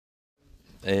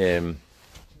Where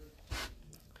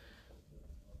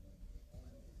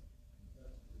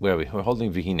are we? We're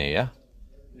holding Vihine, yeah?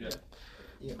 Yeah.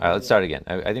 All right, let's start again.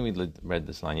 I think we read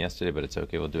this line yesterday, but it's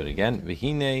okay. We'll do it again.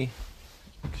 Vihine,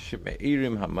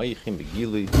 sheme'irim hamaychim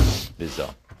begili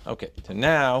v'zah. Okay, so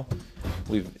now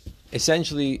we've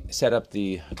essentially set up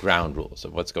the ground rules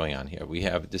of what's going on here. We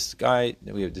have described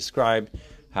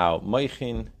how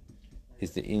Moichin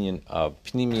is the inyan of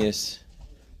Pnimius,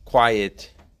 quiet,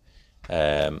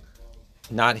 not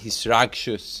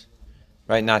hisragshus,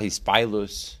 right? Not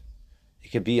hispilus.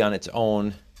 It could be on its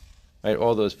own, right?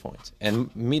 All those points. And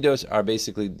midos are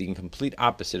basically the complete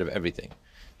opposite of everything.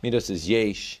 Midos is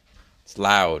yesh, it's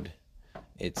loud,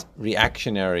 it's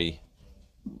reactionary,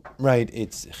 right?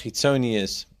 It's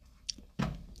chitzonius.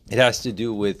 It has to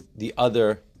do with the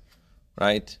other,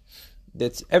 right?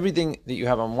 That's everything that you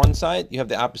have on one side, you have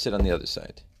the opposite on the other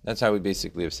side. That's how we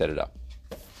basically have set it up.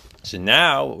 So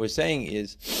now what we're saying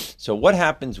is, so what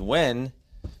happens when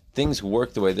things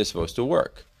work the way they're supposed to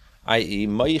work? I.e.,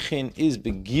 Moichin is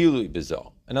begilui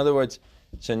bezal. In other words,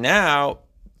 so now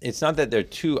it's not that they're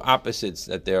two opposites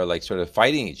that they're like sort of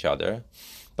fighting each other,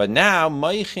 but now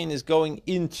Moichin is going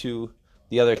into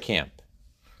the other camp.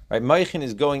 Right? Moichin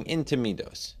is going into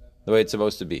Midos, the way it's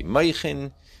supposed to be.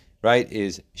 Moichin, right,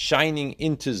 is shining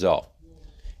into Zal.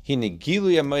 Hine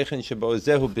gilui ha-moichin shebo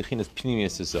zehu b'chinas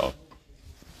pnimius Zal.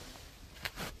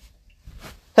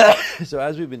 So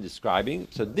as we've been describing,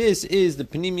 so this is the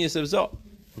pnimius of Zal.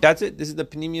 That's it. This is the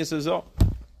pnimius of Zal.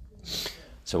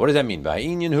 So what does that mean?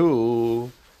 Va'inyan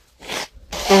hu.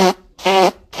 I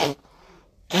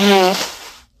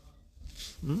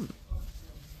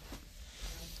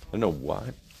don't know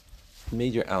why.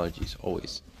 Major allergies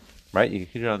always, right? You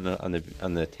can hear it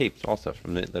on the tapes also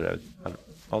from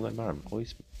all that I'm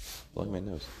always blowing my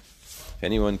nose. If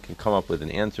anyone can come up with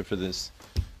an answer for this,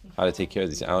 how to take care of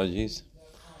these allergies,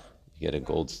 you get a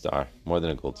gold star, more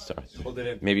than a gold star,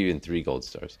 maybe even 3 gold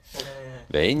stars.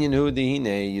 Ibur,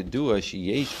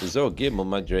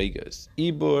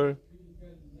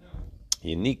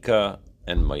 Yenika,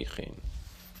 and Moichin.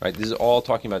 Right? This is all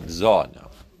talking about Zah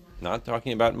now, not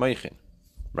talking about Moichin.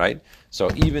 Right? So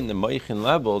even the Moichin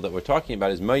level that we're talking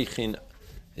about is Moichin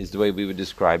is the way we would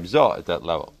describe Zah at that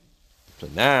level. So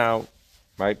now,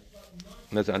 right,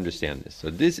 let's understand this.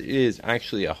 So this is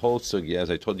actually a whole sugya,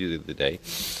 as I told you the other day.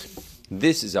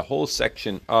 This is a whole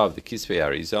section of the Kisvei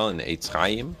Arizal in the Eitz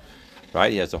Chaim, right?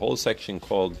 He has a whole section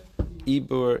called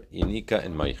Ibur, Yenika,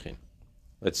 and Moichin.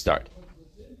 Let's start.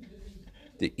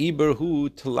 The Ibur hu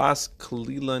talas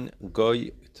kalilan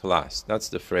goy talas. That's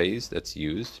the phrase that's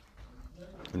used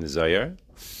in the Zayar,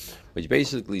 which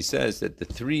basically says that the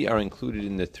 3 are included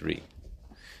in the 3.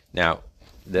 Now,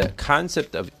 the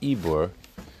concept of Ibur,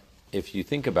 if you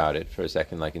think about it for a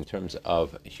second, like in terms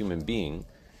of a human being,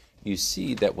 you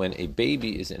see that when a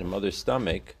baby is in a mother's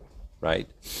stomach, right,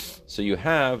 so you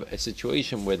have a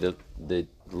situation where the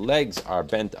legs are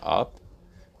bent up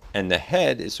and the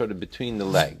head is sort of between the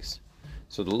legs.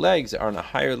 So the legs are on a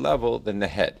higher level than the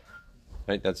head,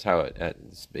 right? That's how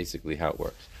it's basically how it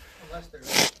works.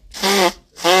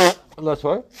 Unless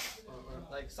what?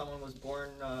 Like someone was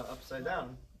born upside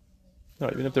down.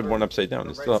 No, even if they're born upside down,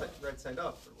 they still have, right side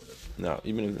up. Or whatever. No,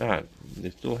 even if not,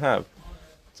 they still have.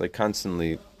 It's like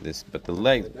constantly this, but the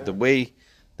leg, the way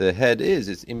the head is,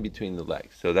 it's in between the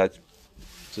legs. So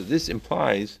this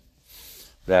implies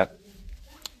that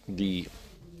the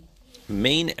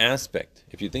main aspect,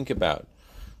 if you think about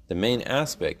the main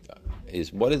aspect,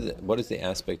 is what is the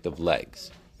aspect of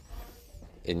legs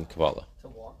in Kabbalah? To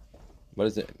walk. What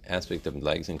is the aspect of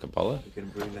legs in Kabbalah?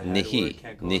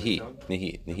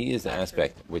 Nihi is the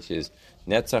aspect which is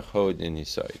Netzach Hod and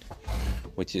Yisod,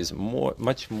 which is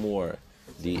much more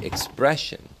the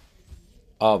expression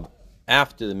of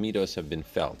after the midos have been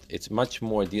felt. It's much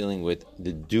more dealing with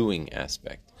the doing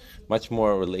aspect, much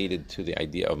more related to the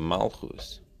idea of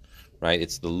Malchus, right?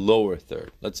 It's the lower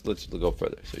third. Let's go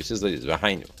further. So he says like this,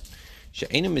 V'hainu,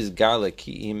 she'einu mizgala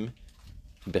ki'im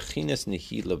bechinas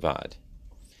nihi levad.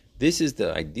 This is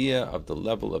the idea of the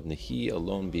level of nihi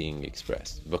alone being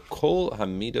expressed. V'kol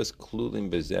hamidos klulim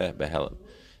bezeh behelim.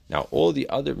 Now all the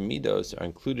other midos are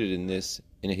included in this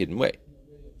in a hidden way.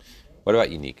 What about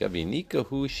Yenika? Yenika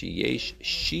hu sheyesh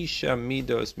shisha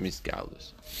midos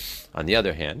misgalus. On the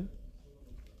other hand,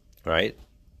 right,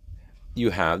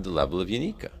 you have the level of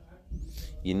Yenika.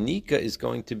 Yenika is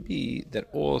going to be that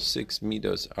all 6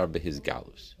 midos are behis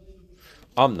galus.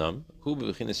 Amnam hu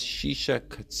bechinas shisha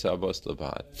katzavos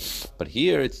levad. But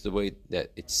here it's the way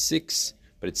that it's 6,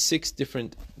 but it's 6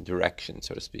 different directions,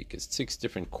 so to speak. It's 6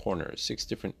 different corners, 6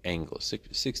 different angles,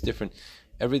 six different.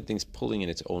 Everything's pulling in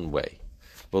its own way.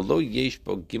 V'lo yesh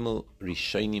bo gimel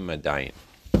rishonim adayin.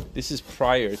 This is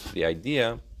prior to the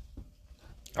idea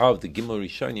of the gimel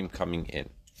rishonim coming in,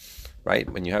 right?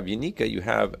 When you have Yanika, you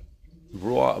have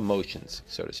raw emotions,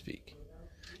 so to speak.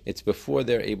 It's before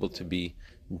they're able to be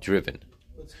driven.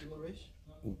 What's Gimel Rish?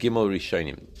 Gimel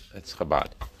rishonim, that's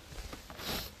Chabad,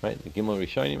 right? The gimel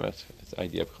rishonim, that's the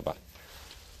idea of Chabad.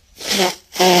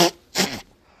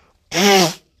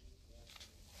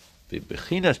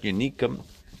 Bechinas Yanikam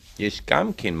yesh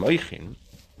gam ken moichin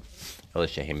el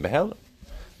shehem behelim.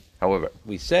 However,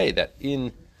 we say that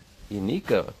in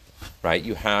Yanika, right,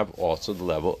 you have also the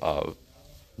level of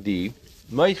the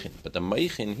Meichin, but the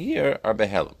Meichin here are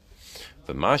Behelim.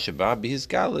 V'mashaba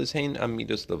b'hizgalas hein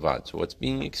amidos levad. So what's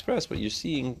being expressed, what you're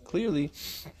seeing clearly,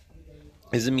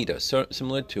 is a midos, so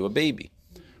similar to a baby,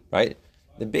 right?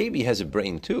 The baby has a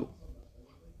brain too,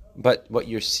 but what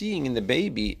you're seeing in the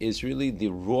baby is really the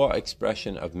raw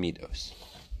expression of midos,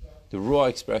 the raw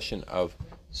expression of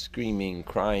screaming,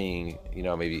 crying,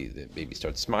 maybe the baby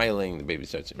starts smiling, the baby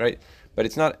starts, right? But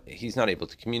he's not able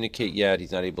to communicate yet,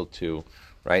 he's not able to,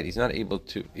 right? He's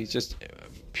just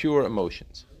pure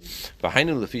emotions. Because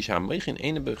here,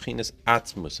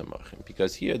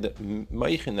 the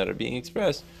moichin that are being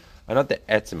expressed are not the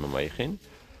etzem moichin.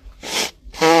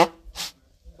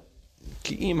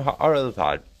 Ki'im ha'ar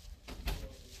levad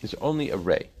is only a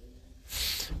ray.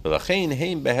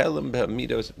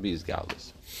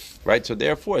 Right, so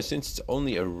therefore, since it's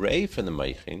only a ray from the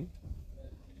Meichin,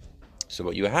 so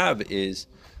what you have is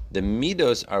the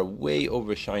midos are way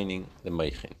overshining the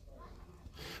Meichin.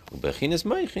 Ubechinas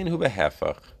Meichin hu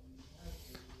behefach.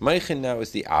 Meichin now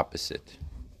is the opposite.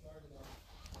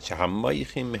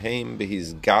 Shahameichin heim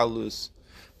behizgalus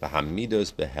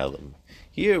v'hamidos behelim.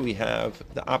 Here we have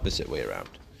the opposite way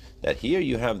around. That here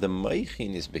you have the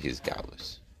Meichin is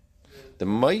behizgalus. The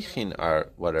Meichin are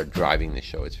what are driving the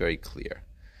show. It's very clear.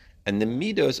 And the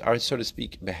midos are, so to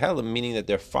speak, behelim, meaning that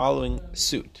they're following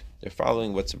suit. They're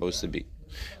following what's supposed to be.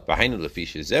 Because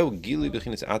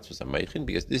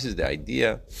this is the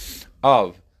idea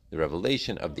of the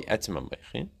revelation of the etzem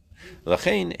meichin.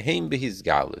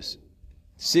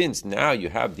 Since now you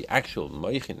have the actual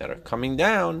meichin that are coming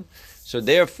down, so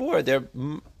therefore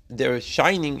they're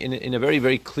shining in a very,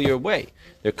 very clear way.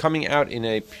 They're coming out in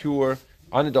a pure,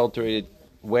 unadulterated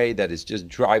way that is just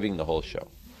driving the whole show.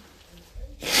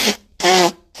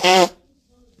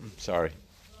 Sorry.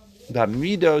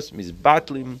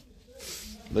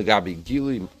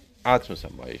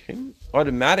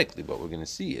 Automatically what we're going to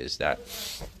see is that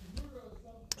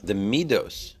the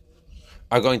midos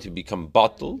are going to become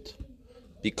bottled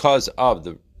because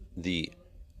of the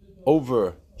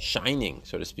overshining,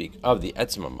 so to speak, of the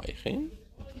etzem meichin.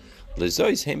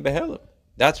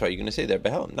 That's why you're going to say they're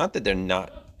behelim. Not that they're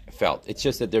not felt. It's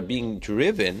just that they're being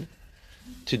driven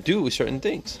to do certain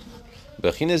things.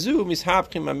 And that's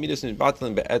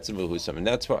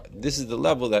why this is the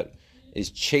level that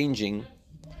is changing,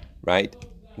 right,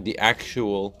 the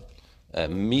actual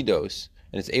midos,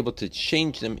 and it's able to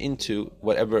change them into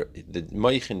whatever the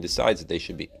moichin decides that they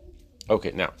should be.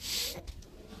 Okay, now,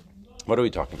 what are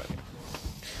we talking about here?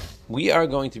 We are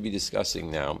going to be discussing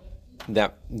now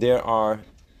that there are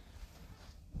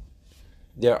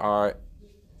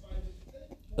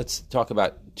let's talk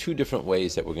about two different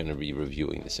ways that we're going to be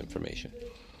reviewing this information.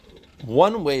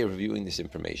 One way of reviewing this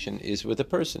information is with a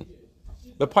person.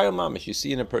 But Payal Mamish, you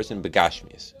see in a person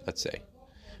Begashmias, let's say.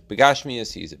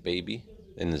 Begashmias, he's a baby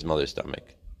in his mother's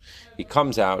stomach. He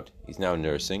comes out, he's now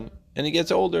nursing, and he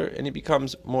gets older and he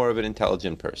becomes more of an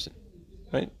intelligent person.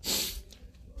 Right?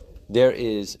 There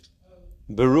is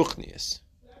Beruchnias,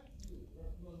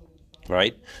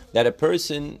 right? That a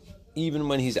person, even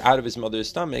when he's out of his mother's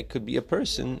stomach, could be a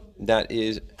person that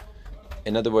is,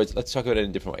 in other words, let's talk about it in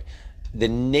a different way. The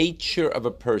nature of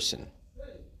a person.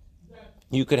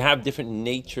 You could have different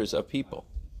natures of people.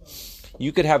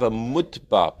 You could have a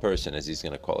mutba person, as he's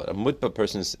going to call it. A mutba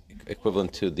person is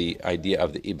equivalent to the idea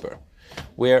of the Iber,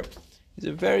 where he's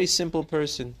a very simple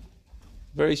person,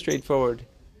 very straightforward.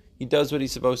 He does what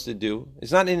he's supposed to do.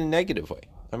 It's not in a negative way.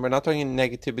 And we're not talking in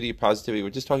negativity or positivity. We're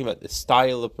just talking about the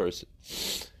style of person.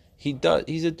 He's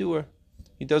a doer.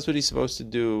 He does what he's supposed to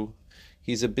do.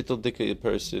 He's a bittul dika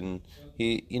person.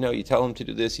 You tell him to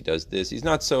do this, he does this. He's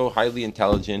not so highly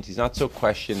intelligent. He's not so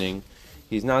questioning.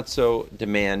 He's not so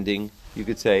demanding, you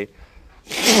could say.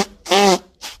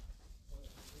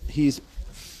 He's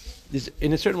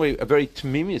in a certain way, a very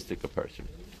tmimiistic person,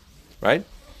 right?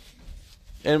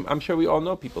 And I'm sure we all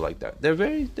know people like that. They're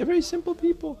very simple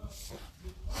people.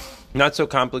 Not so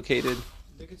complicated.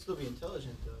 They could still be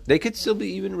intelligent, though. They could still be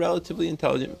even relatively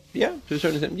intelligent. Yeah, to a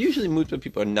certain extent. Usually mutba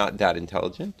people are not that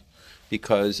intelligent.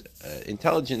 because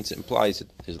intelligence implies that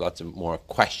there's lots of more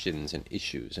questions and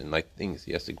issues and like things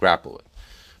he has to grapple with.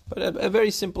 But a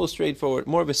very simple, straightforward,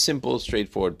 more of a simple,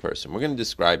 straightforward person. We're going to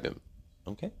describe him.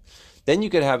 Okay? Then you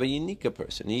could have a Unika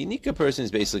person. A Unika person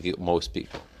is basically most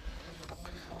people,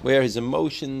 where his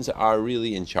emotions are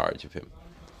really in charge of him.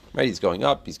 Right? He's going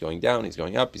up, he's going down, he's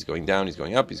going up, he's going down, he's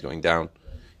going up, he's going down.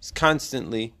 He's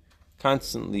constantly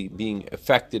being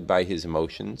affected by his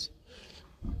emotions.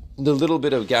 The little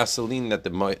bit of gasoline that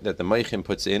the Moichin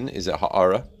puts in is a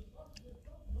ha'ara.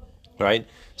 Right?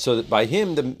 So that by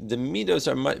him, the midos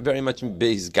are very much in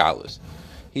his galus.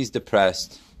 He's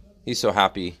depressed. He's so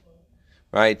happy.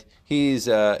 Right? He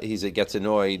gets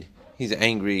annoyed. He's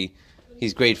angry.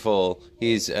 He's grateful.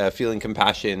 He's feeling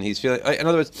compassion. He's feeling. In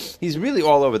other words, he's really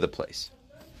all over the place,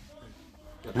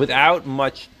 without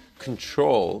much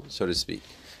control, so to speak.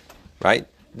 Right?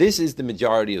 This is the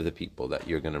majority of the people that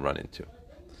you're going to run into,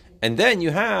 and then you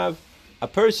have a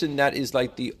person that is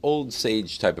like the old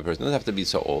sage type of person. Doesn't have to be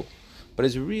so old, but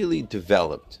is really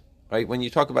developed. Right? When you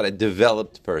talk about a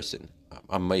developed person,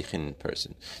 a meichin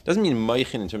person, doesn't mean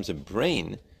meichin in terms of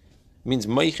brain. It means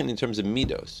meichin in terms of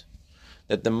midos.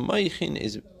 That the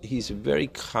meichin he's very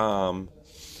calm.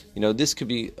 This could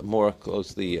be more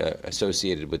closely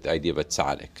associated with the idea of a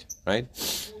tzaddik, right?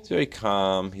 He's very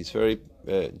calm. He's very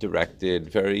directed.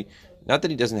 Very, not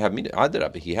that he doesn't have midos.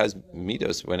 Adarabah, he has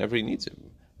midos whenever he needs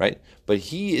them, right? But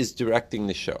he is directing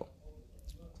the show.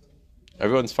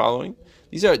 Everyone's following?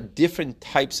 These are different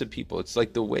types of people. It's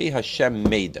like the way Hashem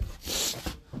made them.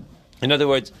 In other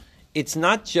words, it's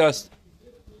not just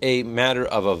a matter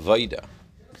of avodah.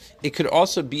 It could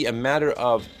also be a matter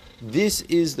of this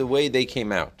is the way they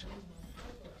came out,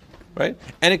 right?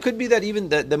 And it could be that even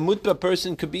the mutba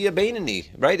person could be a Beinani,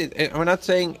 right? We're not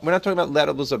talking about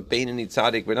levels of Beinani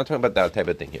tzaddik. We're not talking about that type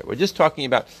of thing here. We're just talking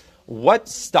about what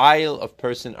style of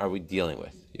person are we dealing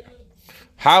with here?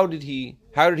 How did he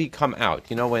come out?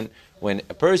 When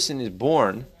a person is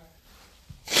born,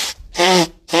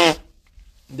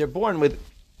 they're born with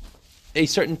a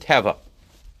certain teva.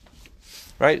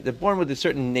 Right? They're born with a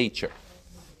certain nature.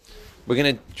 We're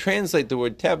going to translate the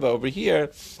word teva over here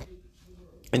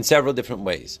in several different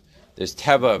ways. There's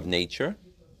teva of nature,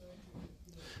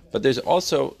 but there's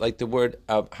also like the word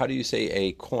of, how do you say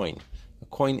a coin? A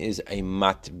coin is a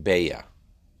matbeya.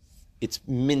 It's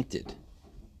minted.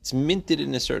 It's minted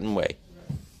in a certain way.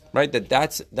 Right?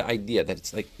 That's the idea, that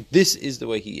it's like, this is the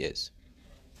way he is.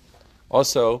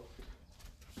 Also,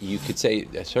 you could say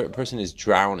a certain person is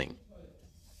drowning.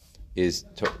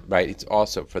 Right? It's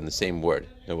also from the same word.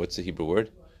 What's the Hebrew word?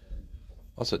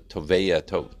 Also toveya,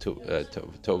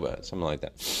 tova, something like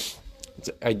that. It's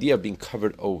the idea of being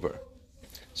covered over.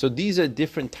 So these are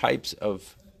different types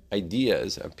of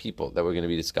ideas of people that we're going to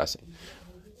be discussing.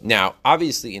 Now,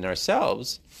 obviously, in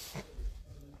ourselves,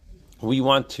 we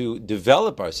want to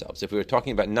develop ourselves. If we were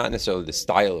talking about not necessarily the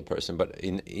style of person, but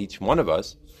in each one of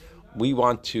us, we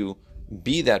want to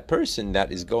be that person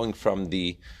that is going from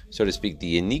the, so to speak,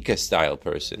 the Yanika style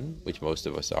person, which most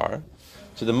of us are,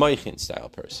 to the Moichin style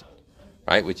person,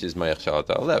 right? Which is Moich Shalat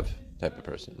Alev type of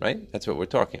person, right? That's what we're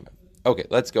talking about. Okay,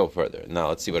 let's go further. Now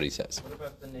let's see what he says. What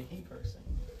about the Nehi person?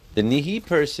 The Nehi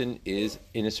person is,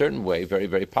 in a certain way, very,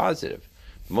 very positive.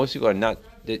 Most people are not,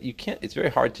 you can't, it's very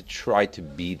hard to try to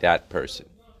be that person.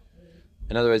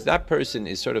 In other words, that person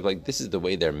is sort of like, this is the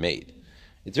way they're made.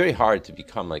 It's very hard to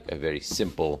become like a very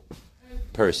simple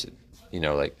person,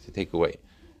 like to take away.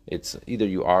 It's either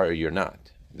you are or you're not,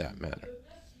 in that matter.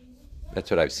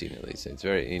 That's what I've seen, at least.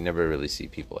 You never really see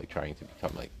people like trying to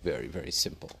become like very, very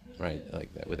simple, right?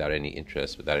 Like that, without any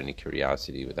interest, without any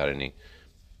curiosity, without any.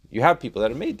 You have people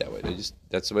that are made that way.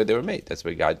 That's the way they were made. That's the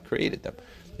way God created them.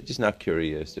 They're just not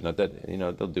curious. They're not that,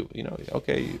 they'll do,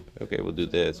 okay, we'll do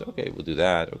this. Okay, we'll do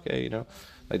that. Okay,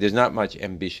 like there's not much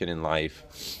ambition in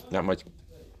life. Not much.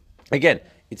 Again,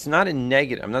 it's not a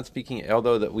negative. I'm not speaking,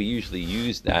 although that we usually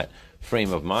use that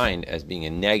frame of mind as being a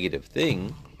negative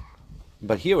thing.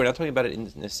 But here we're not talking about it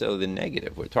in necessarily the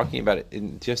negative. We're talking about it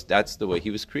in just that's the way he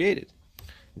was created.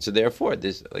 And so therefore,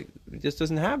 this just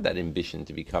doesn't have that ambition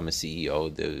to become a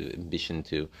CEO, the ambition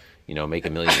to, make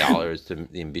 $1 million,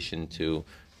 the ambition to.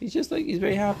 He's just like, he's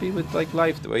very happy with like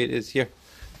life the way it is here,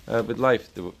 with life.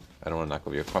 I don't want to knock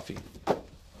over your coffee.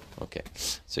 Okay,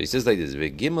 so he says like this: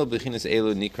 "V'gimel b'chinas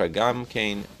elu nikra gam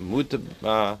kein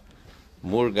mutba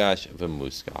murgash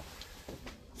v'muskal."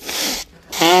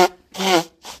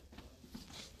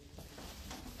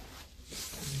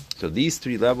 So these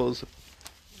three levels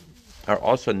are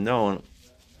also known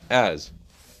as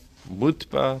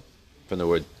mutba, from the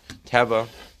word teva,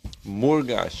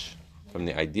 murgash, from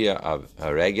the idea of a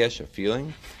regesh, a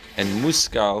feeling, and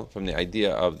muskal from the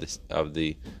idea of the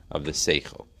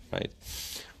seichel, right?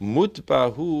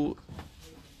 Mutbahu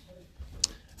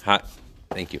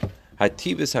thank you.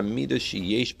 Hativas hamidas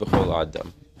sheyesh b'chol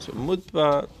adam. So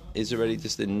mutba is already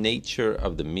just the nature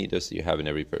of the midas that you have in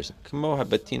every person. Kamo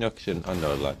habatinok shen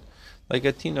anorlat, like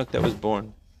a tinok that was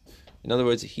born. In other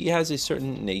words, he has a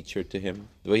certain nature to him.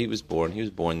 The way he was born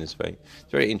this way.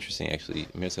 It's very interesting, actually.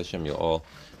 Mir Hashem, you'll all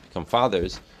become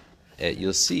fathers.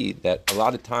 You'll see that a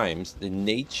lot of times the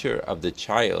nature of the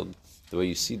child, the way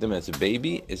you see them as a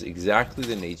baby, is exactly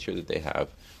the nature that they have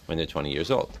when they're 20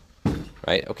 years old.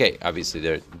 Right? Okay, obviously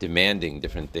they're demanding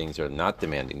different things or not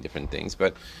demanding different things,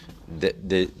 but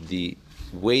the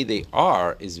way they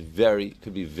are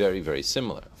could be very, very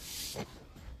similar.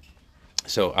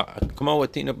 So,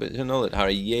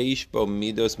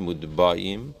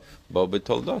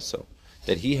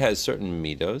 that he has certain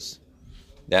midos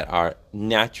that are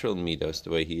natural midos the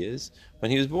way he is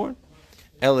when he was born.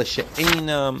 But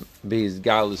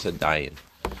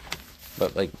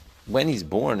like when he's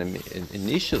born,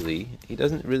 initially he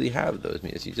doesn't really have those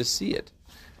midos. You just see it.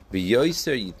 And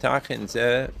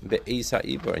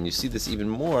you see this even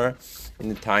more in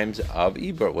the times of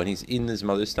Ibor, when he's in his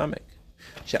mother's stomach.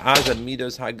 So then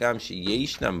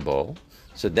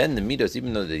the midos,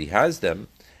 even though that he has them,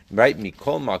 right?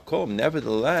 Mikol makom,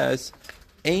 nevertheless,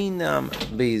 einam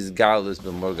beizgalus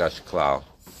b'morgash klal.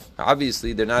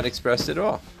 Obviously, they're not expressed at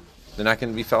all. They're not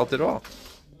going to be felt at all.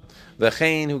 So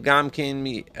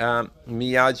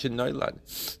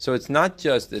it's not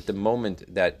just at the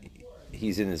moment that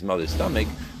he's in his mother's stomach,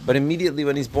 but immediately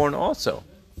when he's born also.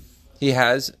 He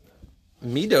has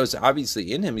midos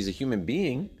obviously in him. He's a human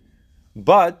being,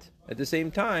 but at the same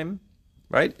time,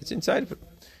 right, it's inside of him.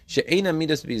 She'ena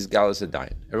midas b'izgalus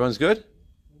adayin. Everyone's good?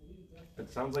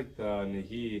 It sounds like the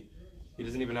Nehi, he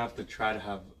doesn't even have to try to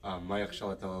have Mayach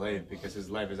Shalat Alalei because his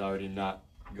life is already not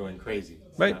going crazy.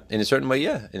 Right. In a certain way,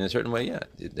 yeah.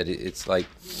 It's like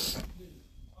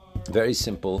very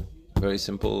simple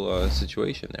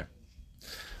situation there.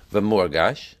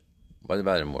 V'morgash. What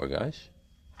about a morgash?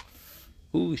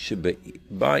 Who should be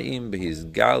ba'im b'his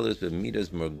galus b'midas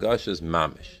morgashas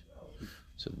mamish.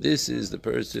 So this is the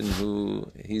person who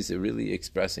he's really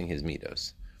expressing his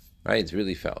midos, right? It's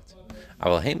really felt.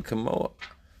 Avalhem kamo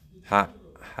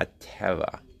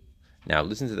hateva. Now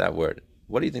listen to that word.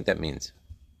 What do you think that means?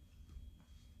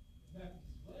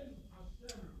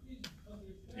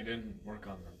 He didn't work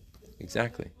on them.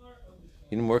 Exactly.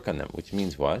 He didn't work on them, which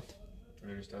means what?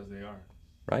 They're just as they are.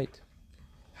 Right.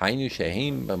 Hainu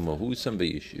shehem b'mohusam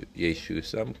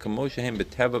b'yeshusam kamo shehem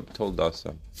b'teva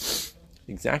b'toldasam.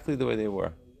 Exactly the way they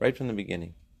were, right from the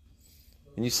beginning.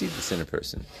 And you see this in a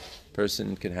person. A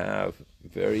person can have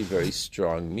very, very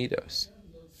strong midos.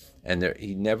 And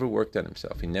he never worked on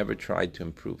himself. He never tried to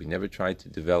improve. He never tried to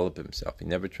develop himself.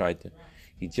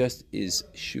 He just is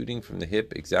shooting from the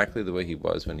hip exactly the way he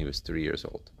was when he was 3 years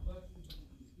old.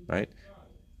 Right?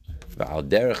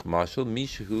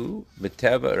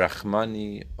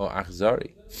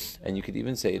 And you could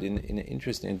even say it in an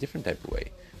interesting, a different type of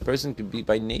way. A person could be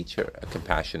by nature a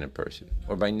compassionate person,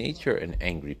 or by nature an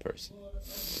angry person.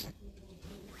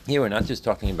 Here we're not just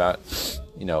talking about,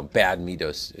 bad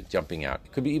midos jumping out.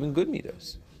 It could be even good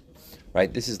midos,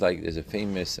 right? This is like, there's a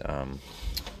famous, what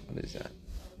is that?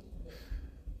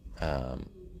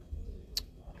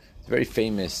 It's a very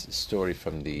famous story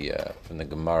from the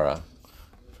Gemara.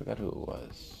 I forgot who it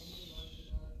was.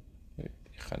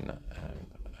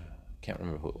 Can't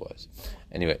remember who it was.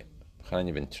 Anyway,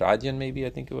 Hanani ben Tradian, maybe, I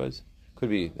think it was. Could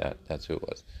be that's who it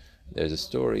was. There's a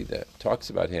story that talks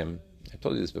about him. I've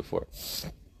told you this before.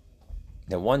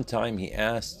 That one time he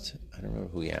asked, I don't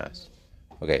remember who he asked.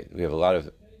 Okay, we have a lot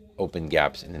of open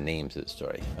gaps in the names of the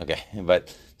story. Okay, but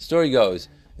the story goes,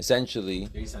 essentially,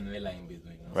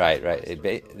 right.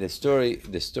 The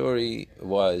story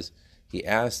was, he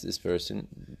asked this person,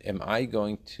 am I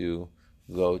going to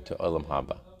go to Olam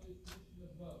Haba?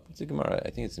 It's a Gemara,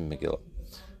 I think it's in Megillah.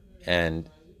 And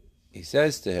he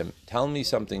says to him, tell me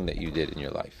something that you did in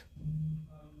your life.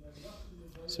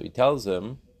 So he tells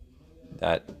him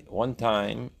that one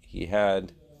time he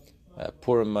had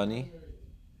Purim money,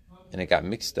 and it got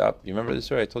mixed up. You remember the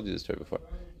story? I told you this story before.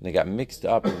 And it got mixed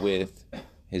up with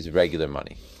his regular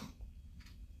money.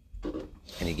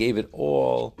 And he gave it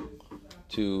all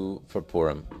for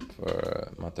Purim,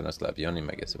 for Matanas Lavyonim,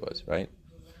 I guess it was, right?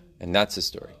 And that's the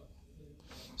story.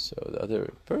 So the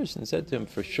other person said to him,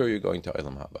 for sure you're going to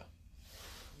Olam Haba.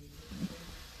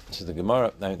 So the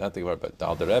Gemara, not the Gemara, but the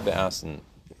Alter Rebbe asked in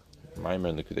Maimer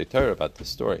and the Kudei Torah about this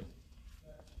story.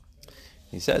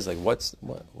 He says, like,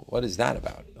 what is that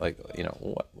about? Like,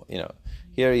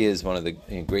 here he is, one of the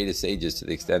greatest sages, to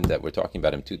the extent that we're talking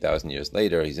about him 2,000 years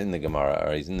later. He's in the Gemara,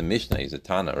 or he's in the Mishnah. He's a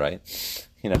Tana, right?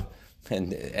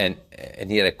 And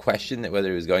he had a question that whether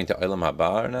he was going to Olam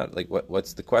Haba or not. Like,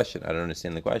 what's the question? I don't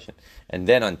understand the question. And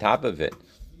then on top of it,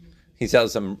 he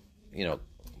tells some,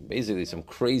 basically some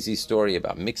crazy story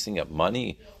about mixing up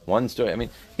money. One story. I mean,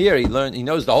 here he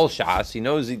knows the whole Shas. He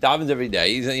davens every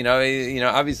day. He's,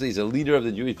 obviously he's a leader of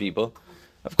the Jewish people.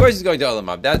 Of course he's going to Olam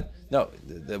Haba.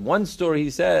 The one story he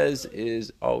says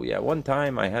is, oh yeah, one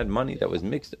time I had money that was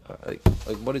mixed. Like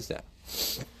what is that?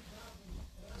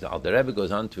 So the Rebbe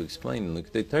goes on to explain in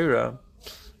the Torah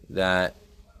that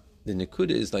the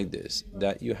Nekuda is like this,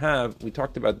 that you have, we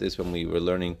talked about this when we were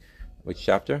learning, which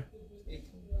chapter? 18.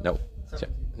 No.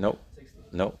 17. No. 16.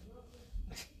 No.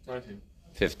 19.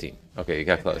 15. Okay, you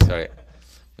got close. Sorry.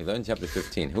 We learned chapter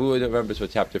 15. Who remembers what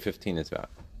chapter 15 is about?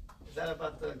 Is that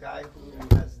about the guy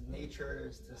who has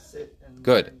nature to sit and...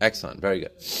 Good. Excellent. Very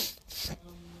good.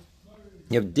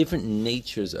 You have different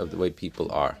natures of the way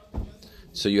people are.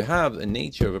 So you have a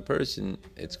nature of a person,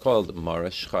 it's called Mara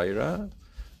Shchaira,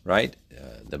 right?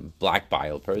 The black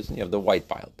bile person. You have the white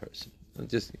bile person.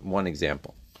 Just one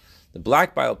example. The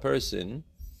black bile person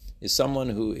is someone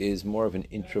who is more of an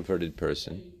introverted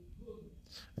person,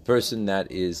 a person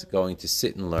that is going to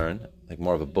sit and learn, like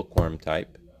more of a bookworm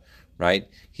type, right?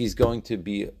 He's going to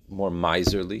be more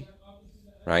miserly,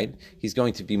 right? He's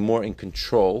going to be more in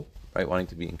control, right? Wanting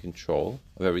to be in control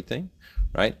of everything,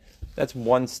 right? That's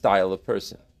one style of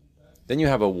person. Then you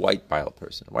have a white bile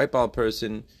person. A white bile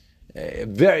person,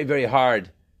 very, very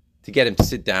hard to get him to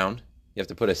sit down. You have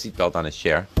to put a seatbelt on his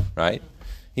chair, right?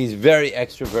 He's very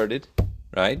extroverted,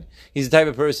 right? He's the type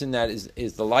of person that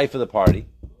is the life of the party.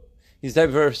 He's the type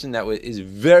of person that is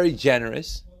very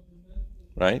generous,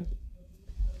 right?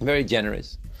 Very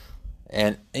generous.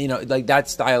 And, like that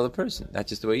style of person. That's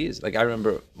just the way he is. Like I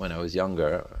remember when I was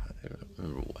younger, I don't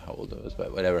remember how old I was,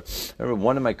 but whatever. I remember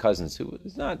one of my cousins who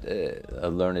was not a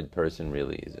learned person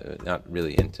really, not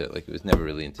really into, like he was never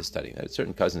really into studying. There were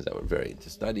certain cousins that were very into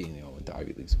studying, went to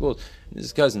Ivy League schools. And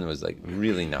this cousin was like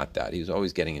really not that. He was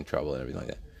always getting in trouble and everything like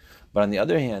that. But on the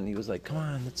other hand, he was like, come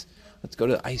on, let's go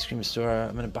to the ice cream store.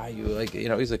 I'm going to buy you, like,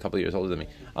 he's a couple of years older than me.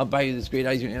 I'll buy you this great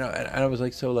ice cream, and I was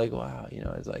like, so like, wow,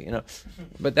 it's like,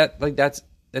 but that's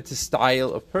a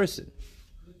style of person,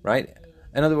 right?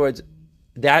 In other words,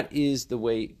 that is the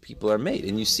way people are made.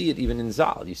 And you see it even in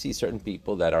Zal. You see certain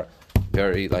people that are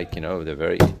very, like, they're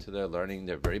very into their learning.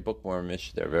 They're very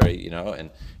bookwormish. They're very, and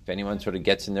if anyone sort of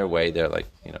gets in their way, they're like,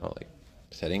 like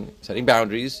setting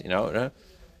boundaries,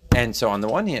 And so on the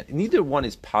one hand, neither one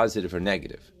is positive or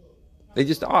negative. They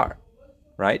just are,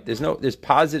 right? There's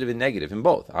positive and negative in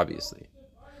both, obviously,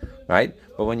 right?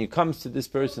 But when it comes to this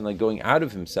person, like going out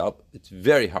of himself, it's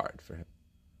very hard for him,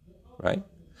 right?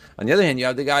 On the other hand, you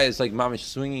have the guy who's like mamish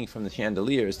swinging from the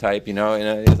chandeliers type, he's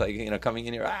like, coming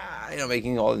in here,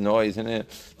 making all the noise, and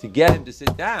to get him to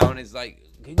sit down is like,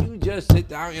 can you just sit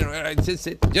down?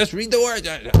 Just read the words.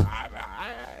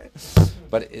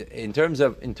 But in terms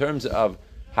of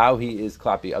how he is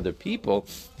klapi other people,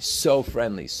 so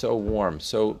friendly, so warm,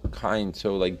 so kind,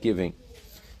 so like giving.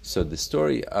 So the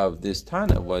story of this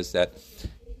Tana was that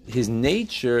his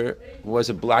nature was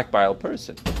a black bile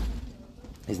person.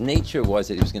 His nature was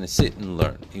that he was going to sit and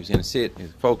learn. He was going to sit,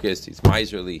 he's focused, he's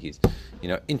miserly, he's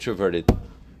introverted.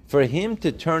 For him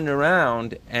to turn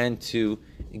around and to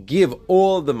give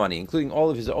all the money, including all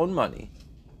of his own money,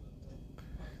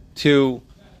 to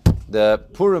the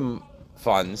Purim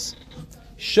funds,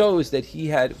 shows that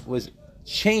he was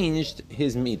changed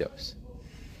his midos.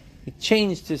 He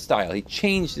changed his style. He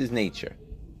changed his nature.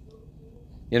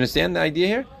 You understand the idea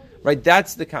here? Right?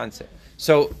 That's the concept.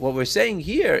 So what we're saying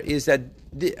here is that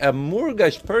a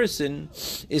murgash person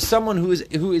is someone who is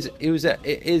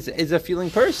a feeling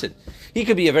person. He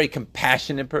could be a very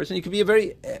compassionate person. He could be a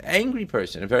very angry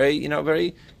person, a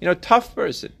very tough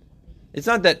person. It's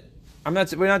not that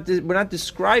we're not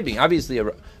describing. Obviously,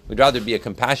 we'd rather be a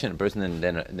compassionate person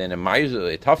than a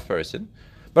miserly, a tough person.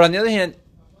 But on the other hand,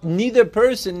 neither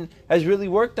person has really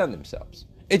worked on themselves.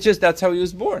 It's just that's how he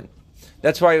was born.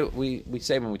 That's why we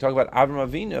say when we talk about Avram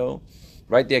Avinu,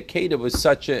 right? The Akedah was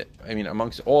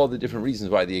amongst all the different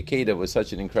reasons why the Akedah was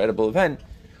such an incredible event,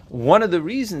 one of the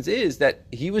reasons is that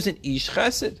he was an Ish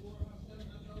Chesed.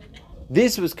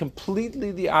 This was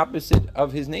completely the opposite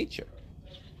of his nature.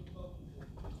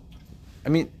 I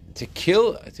mean, to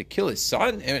kill his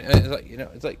son,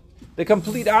 it's like the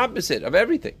complete opposite of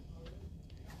everything.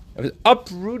 It was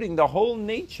uprooting the whole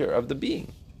nature of the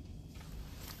being.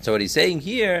 So what he's saying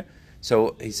here,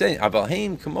 he's saying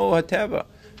Avalheim Kamo Hateva.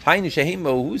 Hainu shehem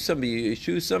mohusam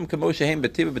b'yeshusam kamo shehem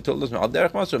b'tiva b'tolos al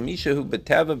derech masro misha hu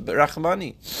b'teva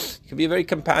b'rachmani. He can be a very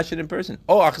compassionate person.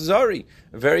 Oh, achzari,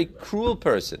 a very cruel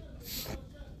person.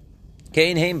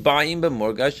 Kein heim ba'im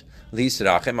b'morgash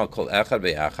lisrachem al kol echad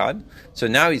ve'achad. So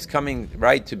now he's coming,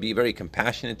 right, to be very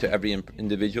compassionate to every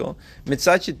individual.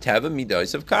 Mitzach teva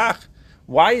midos of kach.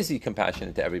 Why is he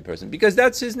compassionate to every person? Because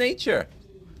that's his nature.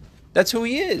 That's who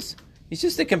he is. He's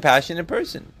just a compassionate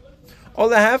person.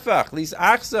 Ola hefach lis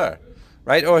achzar,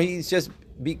 right? Or he's just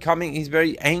becoming. He's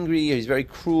very angry. He's very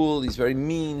cruel. He's very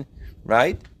mean,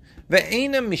 right?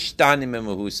 Ve'ena mishtanim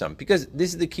emuhusam. Because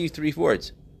this is the key three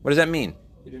words. What does that mean?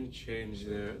 He didn't change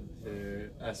the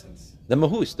essence. The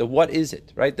mahus, the what is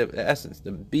it, right? The essence,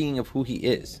 the being of who he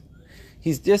is.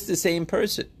 He's just the same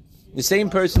person. The same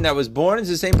person that was born is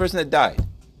the same person that died.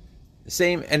 The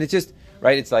same, and it's just,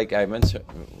 right, it's like, I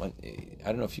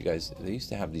don't know if you guys, they used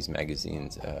to have these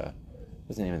magazines,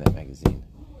 what's the name of that magazine?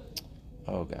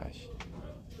 Oh gosh.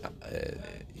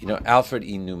 Alfred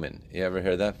E. Newman. You ever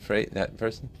heard that phrase, that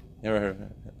person? You ever heard of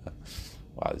that?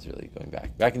 Wow, this is really going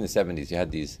back. Back in the 70s, you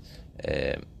had these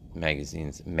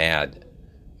magazines, Mad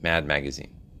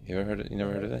magazine. You never heard of it?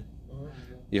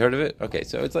 You heard of it? Okay,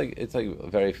 so it's like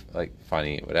very like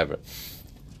funny, whatever.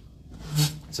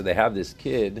 So they have this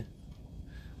kid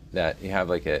that you have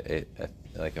like a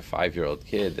 5-year-old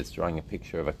kid that's drawing a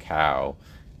picture of a cow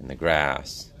in the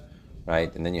grass,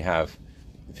 right? And then you have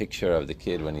a picture of the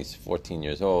kid when he's 14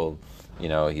 years old.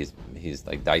 He's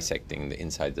like dissecting the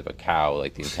insides of a cow,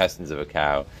 like the intestines of a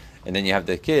cow. And then you have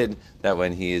the kid that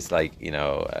when he's like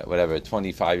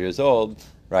 25 years old,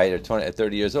 right, or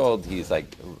 30 years old, he's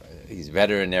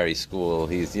veterinary school.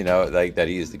 He's like that.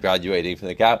 He's graduating from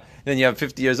the cow. And then you have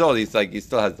 50 years old. He's like he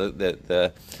still has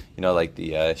the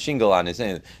shingle on his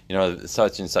name.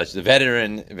 Such and such the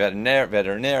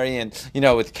veterinarian.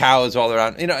 With cows all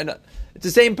around. And it's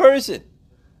the same person.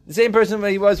 The same person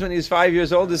when he was 5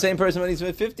 years old. The same person when he's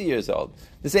 50 years old.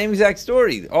 The same exact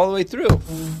story all the way through.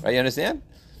 Right? You understand?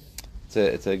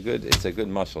 It's a good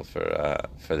muscle for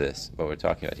this, what we're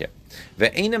talking about here.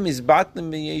 Ve'enam is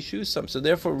batlim b'yeshusam. So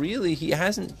therefore, really, he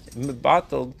hasn't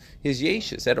battled his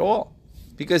yeshus at all,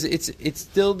 because it's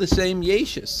still the same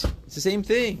yeshus. It's the same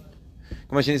thing.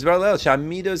 They're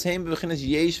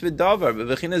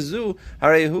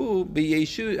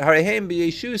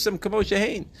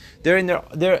in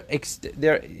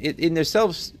their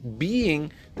selves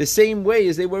being the same way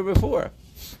as they were before.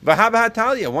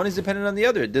 One is dependent on the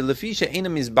other.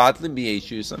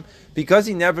 Because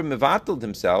he never mevatled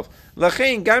himself,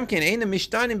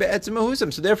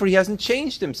 so therefore he hasn't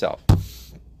changed himself.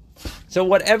 So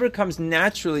whatever comes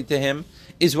naturally to him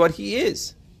is what he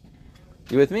is.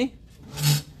 You with me?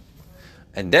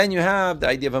 And then you have the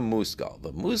idea of a muskal.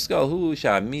 The muskal hu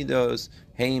sha'amidos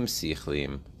heim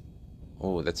sichlim.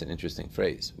 Oh, that's an interesting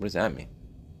phrase. What does that mean?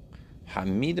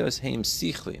 Hamidos heim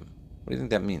sichlim. What do you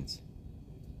think that means?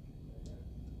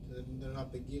 They're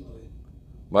not begilui.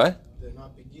 What? They're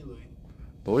not begilui.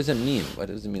 But what does it mean? What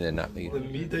does it mean they're not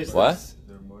begilui? What?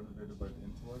 They're motivated by the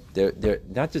intellect? They're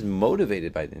not just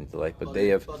motivated by the intellect, but they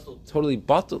have totally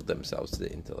bottled themselves to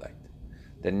the intellect.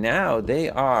 That now they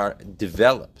are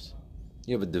developed.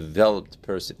 You have a developed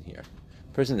person here.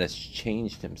 A person that's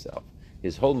changed himself.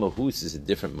 His whole mahus is a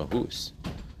different mahus.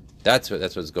 That's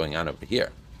what's going on over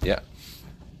here. Yeah.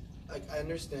 I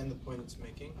understand the point it's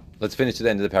making. Let's finish to the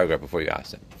end of the paragraph before you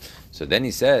ask him. So then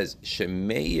he says,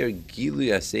 Shemeir Gilui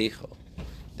HaSeichel,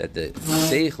 that the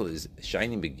Seichel is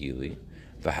shining begili,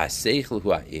 v'HaSeichel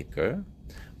hu ha'ikar,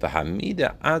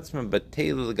 v'hamida atzma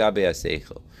b'teil l'gabe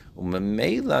HaSeichel,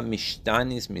 u'memela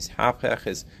mishtanis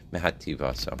mishapcheches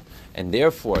mehativasam. And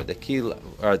therefore, the key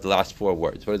are the last 4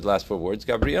 words. What are the last 4 words,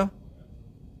 Gabriel?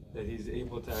 That he's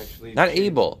able to actually... Not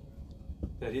able.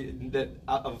 That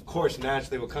of course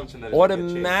naturally will come to that.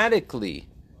 Automatically,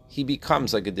 he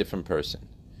becomes like a different person.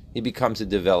 He becomes a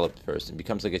developed person.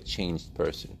 Becomes like a changed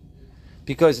person,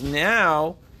 because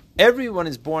now everyone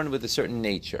is born with a certain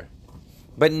nature,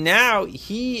 but now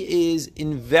he is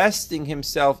investing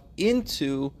himself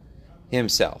into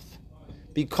himself.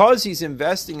 Because he's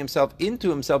investing himself into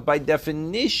himself, by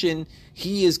definition,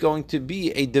 he is going to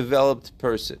be a developed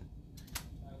person.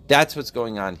 That's what's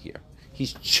going on here.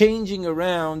 He's changing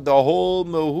around the whole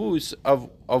mohus of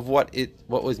what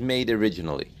was made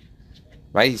originally,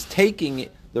 right? He's taking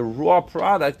the raw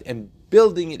product and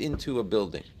building it into a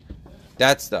building.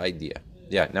 That's the idea.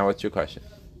 Yeah. Now, what's your question?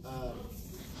 Like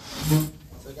I'm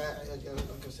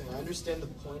saying, I understand the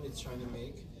point it's trying to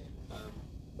make,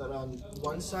 but on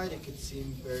one side it could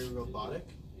seem very robotic.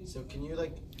 So can you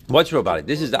What's robotic?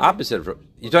 This is the opposite of.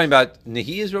 You're talking about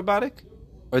Nahi is robotic?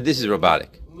 Or this is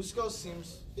robotic. Muskal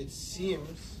seems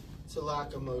to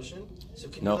lack emotion. So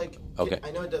can No. you like? Okay.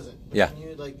 I know it doesn't. But Yeah. Can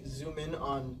you like zoom in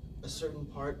on a certain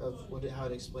part of how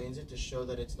it explains it to show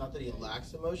that it's not that he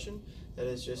lacks emotion, that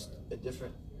it's just a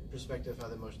different perspective how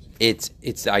the emotions.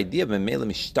 It's the idea of memela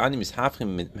mishtanim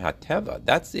ishafchim hateva.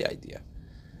 That's the idea.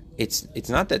 It's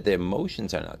not that the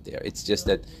emotions are not there. It's just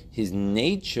that his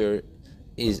nature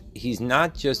he's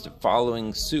not just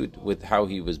following suit with how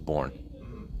he was born.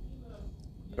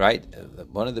 Right?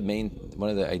 One of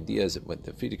the ideas of what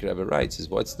the Frierdiker Rebbe writes is,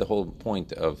 what's the whole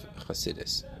point of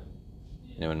Hasidus?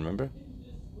 Anyone remember?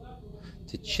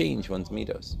 To change one's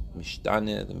midos.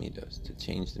 Mishtane the midos. To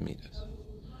change the midos.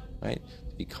 Right?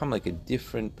 To become like a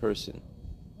different person.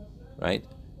 Right?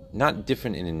 Not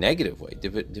different in a negative way,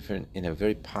 different in a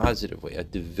very positive way, a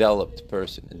developed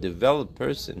person. A developed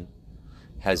person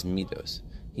has midos.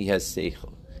 He has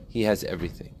seichel. He has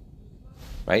everything.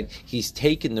 Right? He's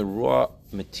taken the raw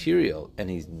material and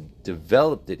he's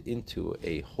developed it into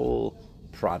a whole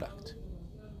product.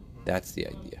 That's the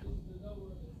idea.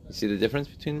 You see the difference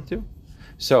between the two?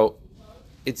 So,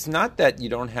 it's not that you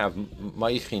don't have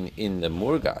Maichin in the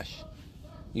Murgash.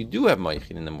 You do have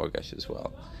Maichin in the Murgash as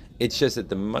well. It's just that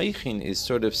the Maichin is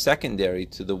sort of secondary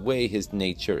to the way his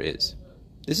nature is.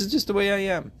 This is just the way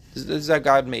I am. This is how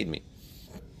God made me.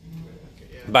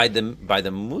 By the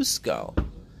Muskal,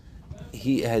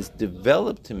 he has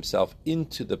developed himself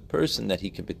into the person that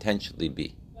he could potentially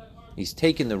be. He's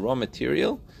taken the raw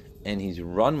material and he's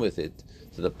run with it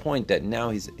to the point that now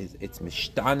it's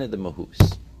mishtana the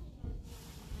mahus.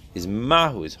 His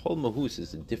mahu, his whole mahus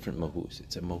is a different mahus.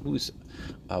 It's a mahus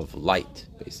of light,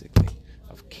 basically,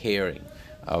 of caring,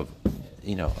 of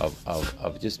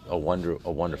just a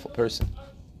wonderful person,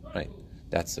 right?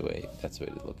 That's the way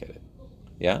to look at it.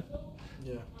 Yeah.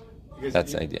 Yeah. Because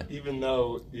that's the idea. Even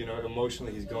though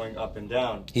emotionally he's going up and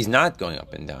down. He's not going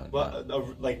up and down.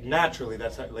 Well, like naturally,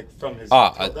 that's how, like from his.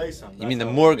 You mean the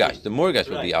Murgash? The Murgash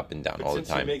will be up and down all the time.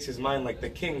 Since he makes his mind like the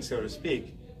king, so to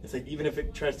speak, it's like even if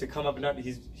it tries to come up and down,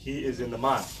 he is in the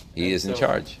mind. He is in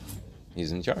charge.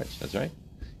 He's in charge. That's right.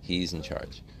 He's in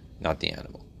charge, not the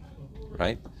animal.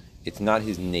 Right? It's not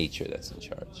his nature that's in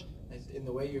charge. In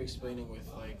the way you're explaining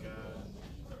with how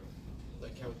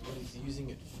what he's using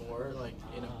it for, like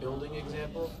in a building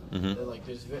example, like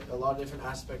there's a lot of different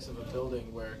aspects of a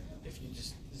building where if you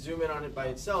just zoom in on it by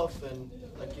itself, then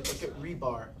like you look at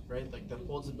rebar, right? Like that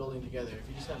holds the building together. If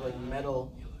you just have like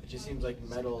metal, it just seems like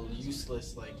metal,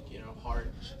 useless, like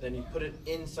hard. Then you put it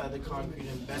inside the concrete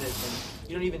embedded, and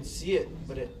you don't even see it,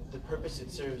 but the purpose it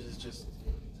serves is just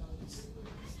it's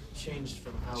changed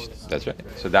from how it's. That's right.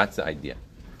 So that's the idea.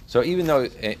 So even though,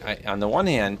 on the one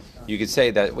hand, you could say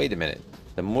that, wait a minute,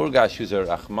 the Murgash who's a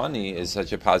Rahmani is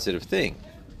such a positive thing.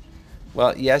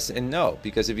 Well, yes and no,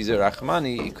 because if he's a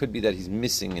Rahmani, it could be that he's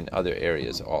missing in other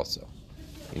areas also.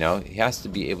 He has to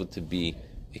be able to be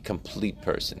a complete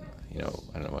person. I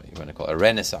don't know what you want to call it, a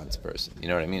Renaissance person. You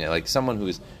know what I mean? Like someone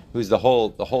who's the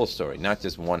whole story, not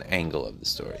just one angle of the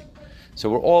story. So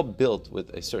we're all built with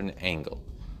a certain angle,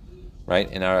 right?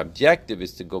 And our objective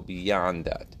is to go beyond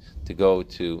that, to go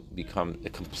to become a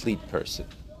complete person.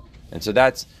 And so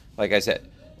that's, like I said,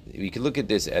 we could look at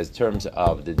this as terms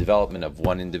of the development of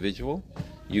one individual.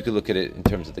 You could look at it in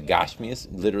terms of the Gashmias,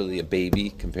 literally a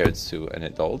baby compared to an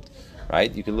adult,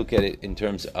 right? You could look at it in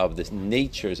terms of the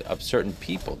natures of certain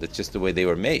people. That's just the way they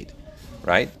were made,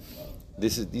 right?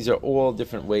 These are all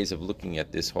different ways of looking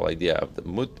at this whole idea of the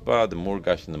Mutba, the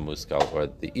Murgash, and the Muskal, or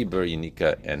the Iber,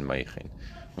 Yenika, and Maichin.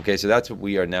 Okay, so that's what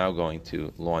we are now going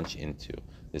to launch into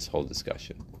this whole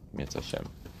discussion. Mitzvah Hashem.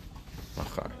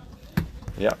 Machar.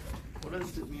 Yeah. What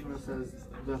does it mean when it says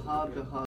the